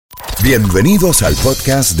Bienvenidos al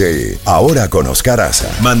podcast de Ahora con Oscar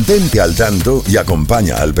Haza. Mantente al tanto y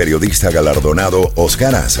acompaña al periodista galardonado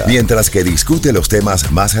Oscar Haza mientras que discute los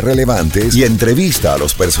temas más relevantes y entrevista a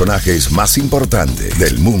los personajes más importantes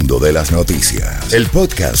del mundo de las noticias. El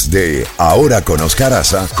podcast de Ahora con Oscar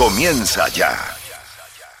Haza comienza ya.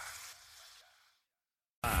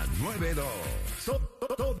 A 92.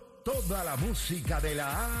 Toda la música de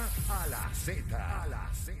la A a la Z.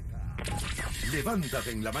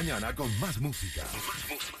 Levántate en la mañana con más música,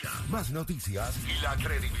 más noticias y la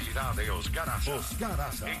credibilidad de Oscar Haza. Oscar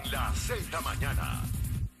Haza en la Z Mañana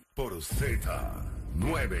por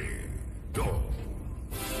Z92.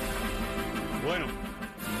 Bueno,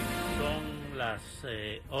 son las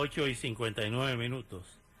 8:59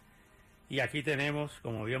 y aquí tenemos,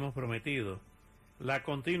 como habíamos prometido, la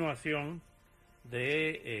continuación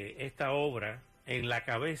de esta obra en la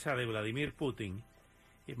cabeza de Vladimir Putin,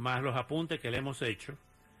 más los apuntes que le hemos hecho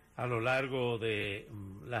a lo largo de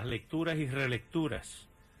las lecturas y relecturas.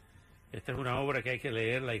 Esta es una obra que hay que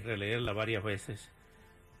leerla y releerla varias veces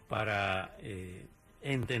para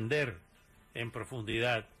entender en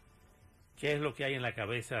profundidad qué es lo que hay en la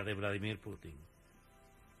cabeza de Vladimir Putin.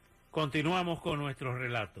 Continuamos con nuestro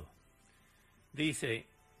relato. Dice,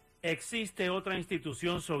 existe otra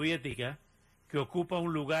institución soviética que ocupa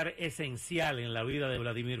un lugar esencial en la vida de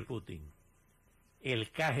Vladimir Putin.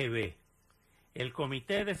 El KGB, el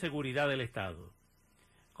Comité de Seguridad del Estado,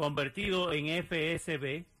 convertido en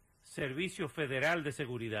FSB, Servicio Federal de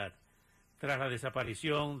Seguridad, tras la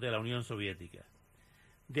desaparición de la Unión Soviética.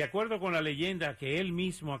 De acuerdo con la leyenda que él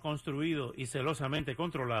mismo ha construido y celosamente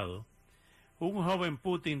controlado, un joven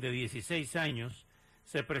Putin de 16 años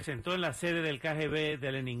se presentó en la sede del KGB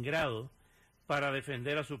de Leningrado para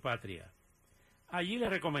defender a su patria. Allí le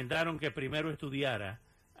recomendaron que primero estudiara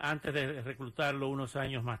antes de reclutarlo unos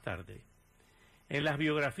años más tarde. En las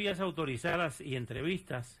biografías autorizadas y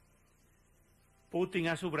entrevistas, Putin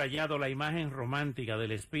ha subrayado la imagen romántica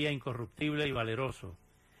del espía incorruptible y valeroso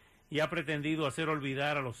y ha pretendido hacer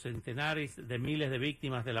olvidar a los centenares de miles de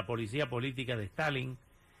víctimas de la policía política de Stalin,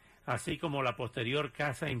 así como la posterior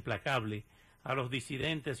caza implacable a los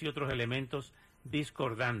disidentes y otros elementos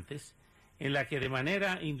discordantes, en la que de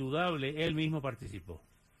manera indudable él mismo participó.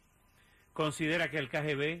 Considera que el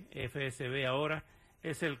KGB, FSB ahora,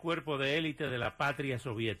 es el cuerpo de élite de la patria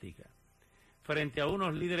soviética. Frente a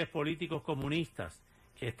unos líderes políticos comunistas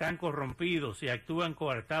que están corrompidos y actúan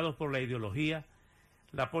coartados por la ideología,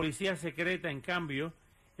 la policía secreta, en cambio,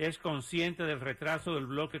 es consciente del retraso del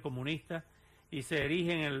bloque comunista y se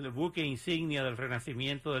erige en el buque insignia del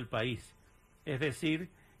renacimiento del país. Es decir,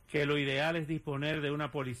 que lo ideal es disponer de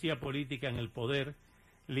una policía política en el poder,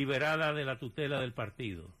 liberada de la tutela del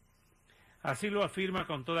partido. Así lo afirma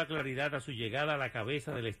con toda claridad a su llegada a la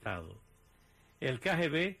cabeza del Estado. El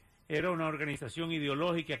KGB era una organización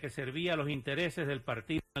ideológica que servía a los intereses del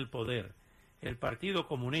partido en el poder, el Partido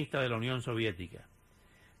Comunista de la Unión Soviética.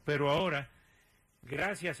 Pero ahora,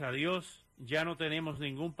 gracias a Dios, ya no tenemos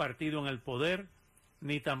ningún partido en el poder,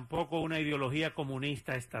 ni tampoco una ideología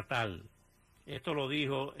comunista estatal. Esto lo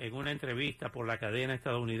dijo en una entrevista por la cadena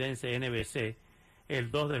estadounidense NBC el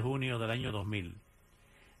 2 de junio del año 2000.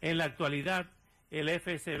 En la actualidad, el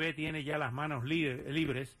FSB tiene ya las manos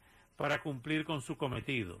libres para cumplir con su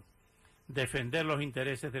cometido, defender los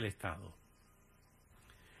intereses del Estado.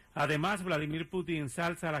 Además, Vladimir Putin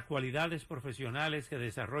ensalza las cualidades profesionales que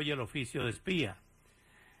desarrolla el oficio de espía,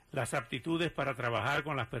 las aptitudes para trabajar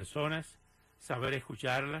con las personas, saber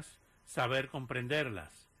escucharlas, saber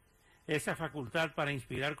comprenderlas, esa facultad para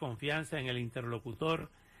inspirar confianza en el interlocutor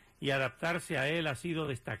y adaptarse a él ha sido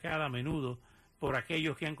destacada a menudo por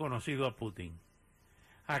aquellos que han conocido a Putin.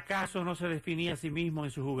 ¿Acaso no se definía a sí mismo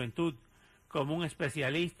en su juventud como un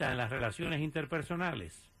especialista en las relaciones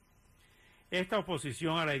interpersonales? Esta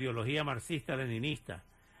oposición a la ideología marxista-leninista,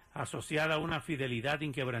 asociada a una fidelidad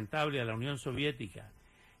inquebrantable a la Unión Soviética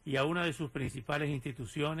y a una de sus principales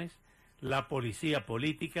instituciones, la policía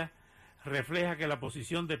política, refleja que la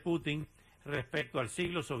posición de Putin respecto al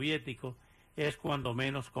siglo soviético es cuando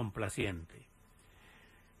menos complaciente.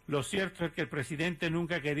 Lo cierto es que el presidente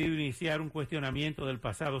nunca ha querido iniciar un cuestionamiento del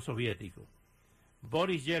pasado soviético.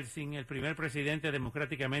 Boris Yeltsin, el primer presidente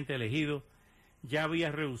democráticamente elegido, ya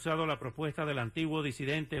había rehusado la propuesta del antiguo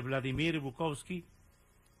disidente Vladimir Putin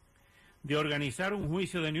de organizar un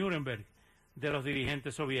juicio de Nuremberg de los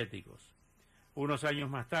dirigentes soviéticos. Unos años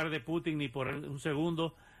más tarde, Putin ni por un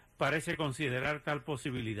segundo parece considerar tal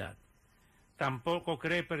posibilidad. Tampoco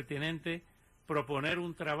cree pertinente proponer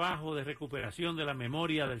un trabajo de recuperación de la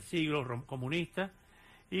memoria del siglo comunista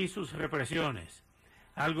y sus represiones,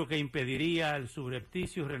 algo que impediría el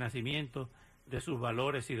subrepticio renacimiento de sus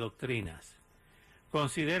valores y doctrinas.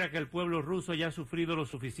 Considera que el pueblo ruso ya ha sufrido lo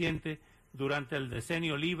suficiente durante el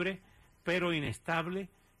decenio libre, pero inestable,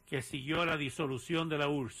 que siguió a la disolución de la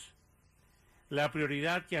URSS. La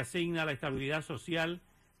prioridad que asigna a la estabilidad social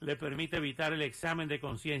le permite evitar el examen de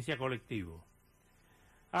conciencia colectivo.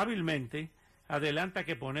 Hábilmente, adelanta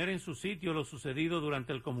que poner en su sitio lo sucedido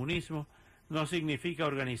durante el comunismo no significa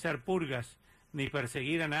organizar purgas ni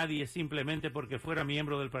perseguir a nadie simplemente porque fuera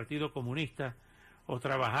miembro del Partido Comunista o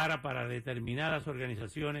trabajara para determinadas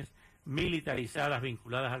organizaciones militarizadas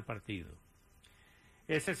vinculadas al partido.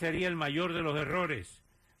 Ese sería el mayor de los errores,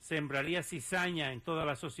 sembraría cizaña en toda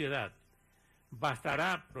la sociedad.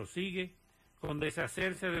 Bastará, prosigue, con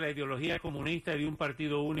deshacerse de la ideología comunista y de un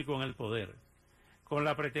partido único en el poder. Con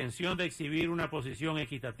la pretensión de exhibir una posición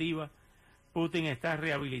equitativa, Putin está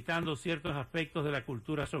rehabilitando ciertos aspectos de la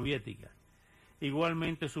cultura soviética.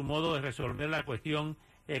 Igualmente, su modo de resolver la cuestión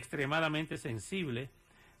extremadamente sensible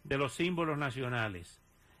de los símbolos nacionales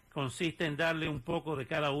consiste en darle un poco de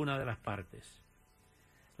cada una de las partes.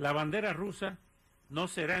 La bandera rusa no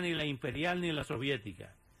será ni la imperial ni la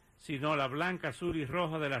soviética, sino la blanca, azul y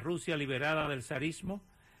roja de la Rusia liberada del zarismo,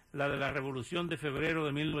 la de la Revolución de Febrero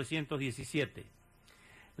de 1917.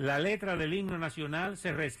 La letra del himno nacional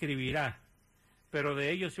se reescribirá, pero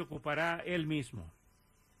de ello se ocupará él mismo,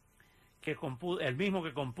 el mismo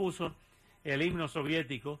que compuso el himno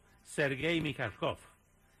soviético, Sergei Mikhalkov,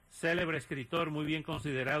 célebre escritor muy bien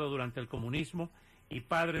considerado durante el comunismo y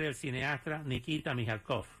padre del cineasta Nikita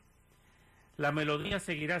Mikhalkov. La melodía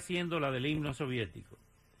seguirá siendo la del himno soviético.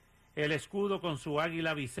 El escudo con su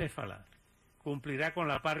águila bicéfala cumplirá con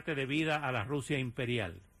la parte debida a la Rusia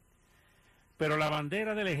imperial. Pero la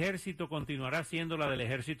bandera del ejército continuará siendo la del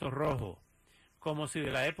ejército rojo, como si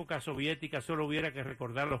de la época soviética solo hubiera que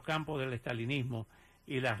recordar los campos del estalinismo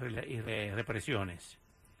y las represiones.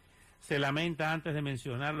 Se lamenta antes de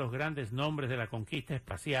mencionar los grandes nombres de la conquista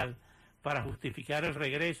espacial para justificar el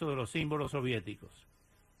regreso de los símbolos soviéticos,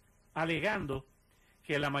 alegando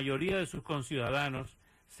que la mayoría de sus conciudadanos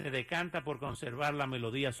se decanta por conservar la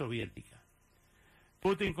melodía soviética.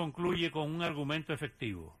 Putin concluye con un argumento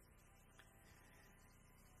afectivo,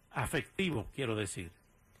 quiero decir.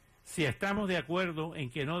 Si estamos de acuerdo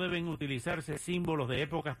en que no deben utilizarse símbolos de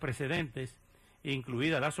épocas precedentes,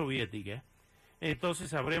 incluida la soviética,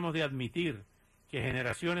 entonces habremos de admitir que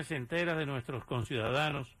generaciones enteras de nuestros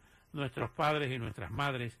conciudadanos, nuestros padres y nuestras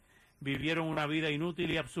madres, vivieron una vida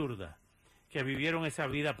inútil y absurda, que vivieron esa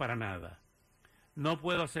vida para nada. No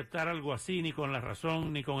puedo aceptar algo así ni con la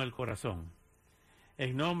razón ni con el corazón.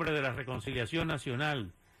 En nombre de la reconciliación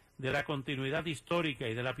nacional, de la continuidad histórica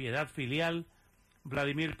y de la piedad filial,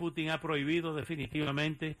 Vladimir Putin ha prohibido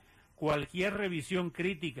definitivamente cualquier revisión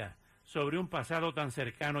crítica sobre un pasado tan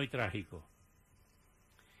cercano y trágico.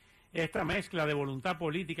 Esta mezcla de voluntad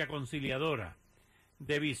política conciliadora,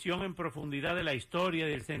 de visión en profundidad de la historia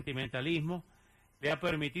y del sentimentalismo, le ha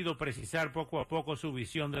permitido precisar poco a poco su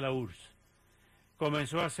visión de la URSS.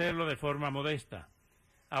 Comenzó a hacerlo de forma modesta,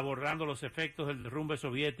 abordando los efectos del derrumbe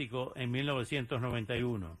soviético en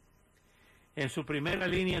 1991. En su primera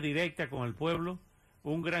línea directa con el pueblo,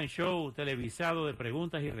 un gran show televisado de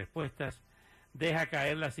preguntas y respuestas, deja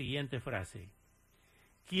caer la siguiente frase: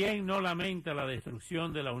 ¿quién no lamenta la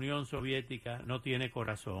destrucción de la Unión Soviética no tiene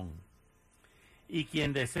corazón? Y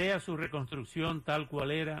quien desea su reconstrucción tal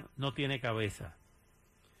cual era, no tiene cabeza.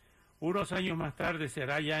 Unos años más tarde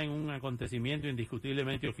será ya en un acontecimiento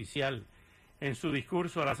indiscutiblemente oficial, en su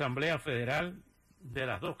discurso a la Asamblea Federal de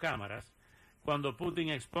las dos cámaras, cuando Putin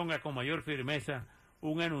exponga con mayor firmeza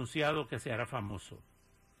un enunciado que se hará famoso.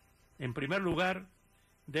 En primer lugar,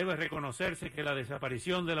 debe reconocerse que la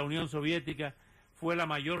desaparición de la Unión Soviética fue la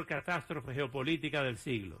mayor catástrofe geopolítica del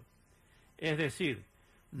siglo. Es decir,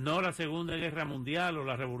 no la Segunda Guerra Mundial o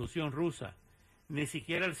la Revolución Rusa, ni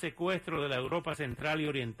siquiera el secuestro de la Europa Central y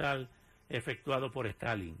Oriental efectuado por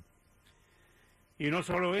Stalin. Y no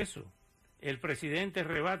solo eso, el presidente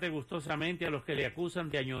rebate gustosamente a los que le acusan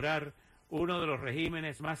de añorar uno de los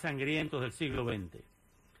regímenes más sangrientos del siglo XX.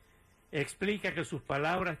 Explica que sus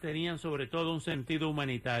palabras tenían sobre todo un sentido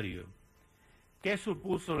humanitario. ¿Qué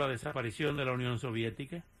supuso la desaparición de la Unión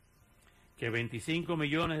Soviética? Que 25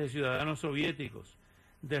 millones de ciudadanos soviéticos,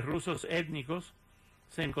 de rusos étnicos,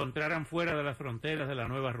 se encontraran fuera de las fronteras de la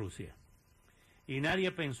nueva Rusia. Y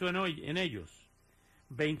nadie pensó en ellos.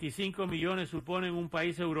 25 millones suponen un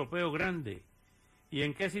país europeo grande. ¿Y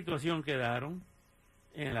en qué situación quedaron?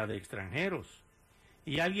 En la de extranjeros.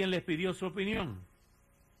 ¿Y alguien les pidió su opinión?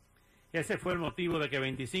 Ese fue el motivo de que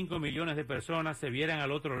 25 millones de personas se vieran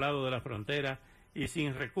al otro lado de la frontera y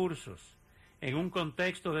sin recursos, en un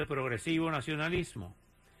contexto de progresivo nacionalismo.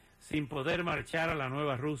 sin poder marchar a la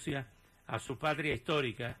nueva Rusia, a su patria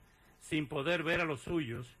histórica, sin poder ver a los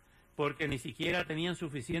suyos, porque ni siquiera tenían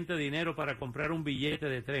suficiente dinero para comprar un billete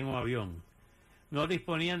de tren o avión. No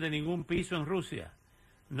disponían de ningún piso en Rusia,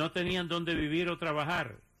 no tenían dónde vivir o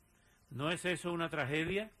trabajar. ¿No es eso una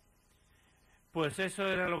tragedia? Pues eso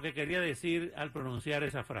era lo que quería decir al pronunciar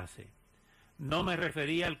esa frase. No me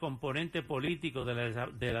refería al componente político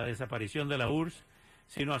de la desaparición de la URSS,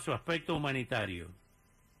 sino a su aspecto humanitario.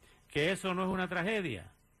 ¿Que eso no es una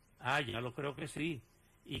tragedia? Ah, ya lo creo que sí.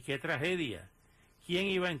 ¿Y qué tragedia? ¿Quién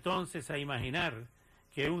iba entonces a imaginar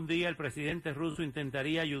que un día el presidente ruso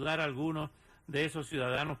intentaría ayudar a algunos de esos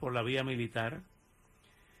ciudadanos por la vía militar?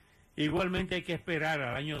 Igualmente hay que esperar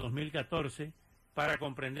al año 2014 para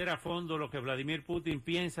comprender a fondo lo que Vladimir Putin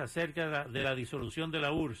piensa acerca de la disolución de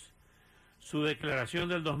la URSS. Su declaración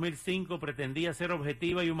del 2005 pretendía ser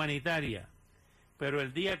objetiva y humanitaria, pero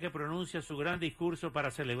el día que pronuncia su gran discurso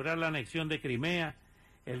para celebrar la anexión de Crimea,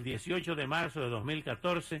 el 18 de marzo de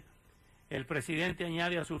 2014, el presidente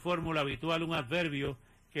añade a su fórmula habitual un adverbio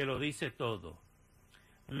que lo dice todo.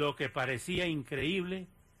 Lo que parecía increíble,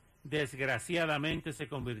 desgraciadamente se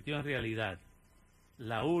convirtió en realidad.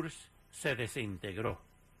 La URSS se desintegró.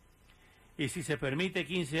 Y si se permite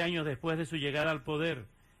 15 años después de su llegada al poder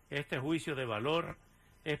este juicio de valor,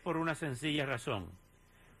 es por una sencilla razón.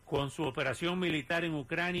 Con su operación militar en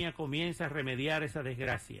Ucrania comienza a remediar esa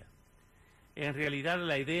desgracia. En realidad,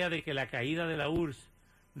 la idea de que la caída de la URSS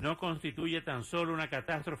no constituye tan solo una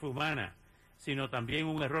catástrofe humana, sino también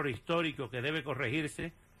un error histórico que debe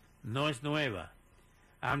corregirse, no es nueva.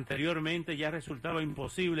 Anteriormente ya resultaba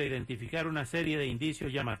imposible identificar una serie de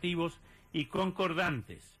indicios llamativos y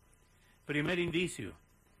concordantes. Primer indicio: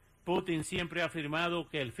 Putin siempre ha afirmado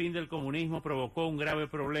que el fin del comunismo provocó un grave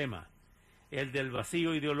problema, el del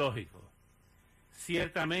vacío ideológico.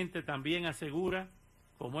 Ciertamente también asegura,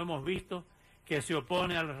 como hemos visto, que se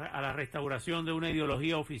opone a la restauración de una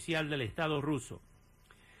ideología oficial del Estado ruso.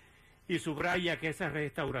 Y subraya que esa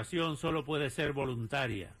restauración solo puede ser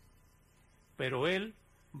voluntaria. Pero él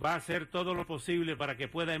va a hacer todo lo posible para que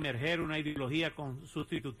pueda emerger una ideología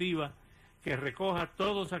sustitutiva que recoja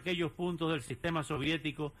todos aquellos puntos del sistema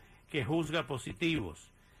soviético que juzga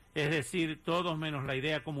positivos, es decir, todos menos la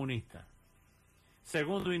idea comunista.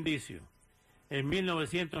 Segundo indicio: en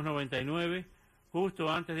 1999, justo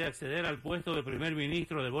antes de acceder al puesto de primer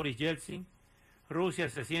ministro de Boris Yeltsin, Rusia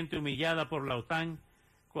se siente humillada por la OTAN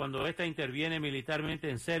cuando ésta interviene militarmente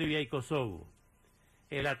en Serbia y Kosovo.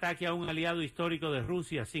 El ataque a un aliado histórico de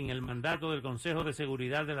Rusia sin el mandato del Consejo de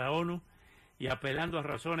Seguridad de la ONU y apelando a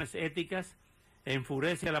razones éticas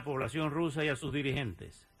enfurece a la población rusa y a sus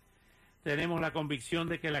dirigentes. Tenemos la convicción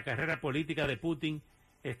de que la carrera política de Putin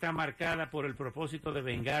está marcada por el propósito de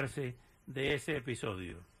vengarse de ese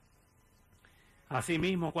episodio.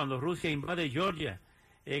 Asimismo, cuando Rusia invade Georgia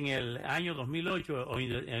en el año 2008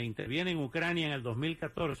 e interviene en Ucrania en el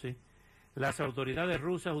 2014, las autoridades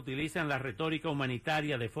rusas utilizan la retórica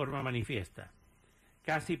humanitaria de forma manifiesta,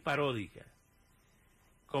 casi paródica,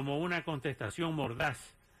 como una contestación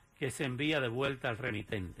mordaz que se envía de vuelta al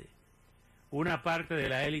remitente. Una parte de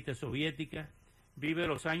la élite soviética vive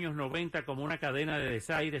los años 90 como una cadena de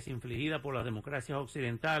desaires infligida por las democracias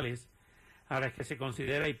occidentales, a las que se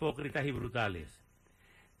considera hipócritas y brutales.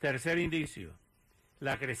 Tercer indicio: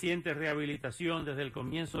 la creciente rehabilitación desde el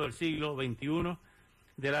comienzo del siglo XXI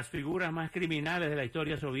de las figuras más criminales de la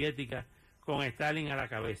historia soviética, con Stalin a la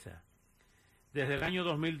cabeza. Desde el año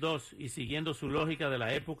 2002, y siguiendo su lógica de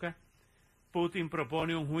la época, Putin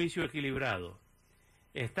propone un juicio equilibrado.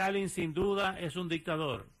 Stalin sin duda es un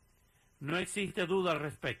dictador. No existe duda al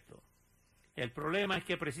respecto. El problema es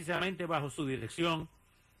que precisamente bajo su dirección,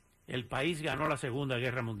 el país ganó la Segunda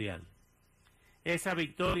Guerra Mundial. Esa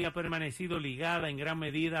victoria ha permanecido ligada en gran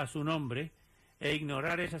medida a su nombre, e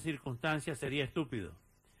ignorar esa circunstancia sería estúpido.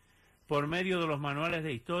 Por medio de los manuales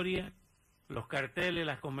de historia, los carteles,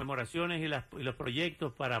 las conmemoraciones y los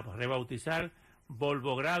proyectos para rebautizar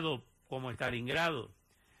Volgogrado como Stalingrado,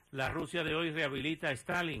 la Rusia de hoy rehabilita a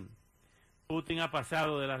Stalin. Putin ha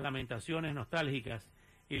pasado de las lamentaciones nostálgicas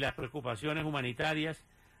y las preocupaciones humanitarias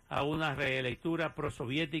a una relectura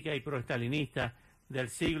prosoviética y proestalinista del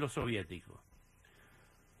siglo soviético.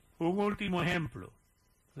 Un último ejemplo: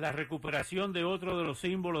 la recuperación de otro de los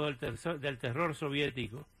símbolos del terror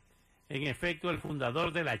soviético, en efecto el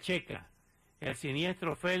fundador de la Checa, el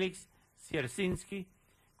siniestro Félix Dzerzhinsky,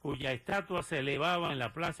 cuya estatua se elevaba en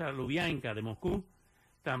la Plaza Lubyanka de Moscú,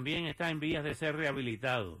 también está en vías de ser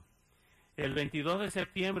rehabilitado. El 22 de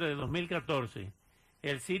septiembre de 2014,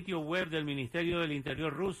 el sitio web del Ministerio del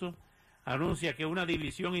Interior ruso anuncia que una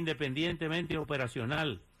división independientemente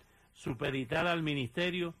operacional, supeditada al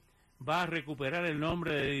Ministerio, va a recuperar el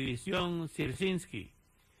nombre de División Dzerzhinsky.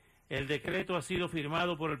 El decreto ha sido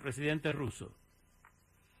firmado por el presidente ruso.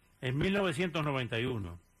 En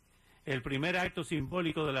 1991, el primer acto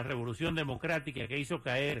simbólico de la revolución democrática que hizo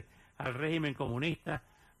caer al régimen comunista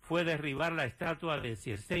fue derribar la estatua de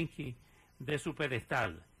Dzerzhinsky de su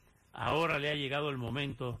pedestal. Ahora le ha llegado el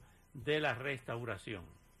momento de la restauración.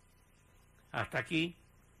 Hasta aquí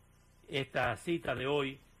esta cita de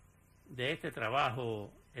hoy, de este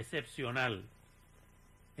trabajo excepcional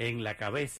en la cabeza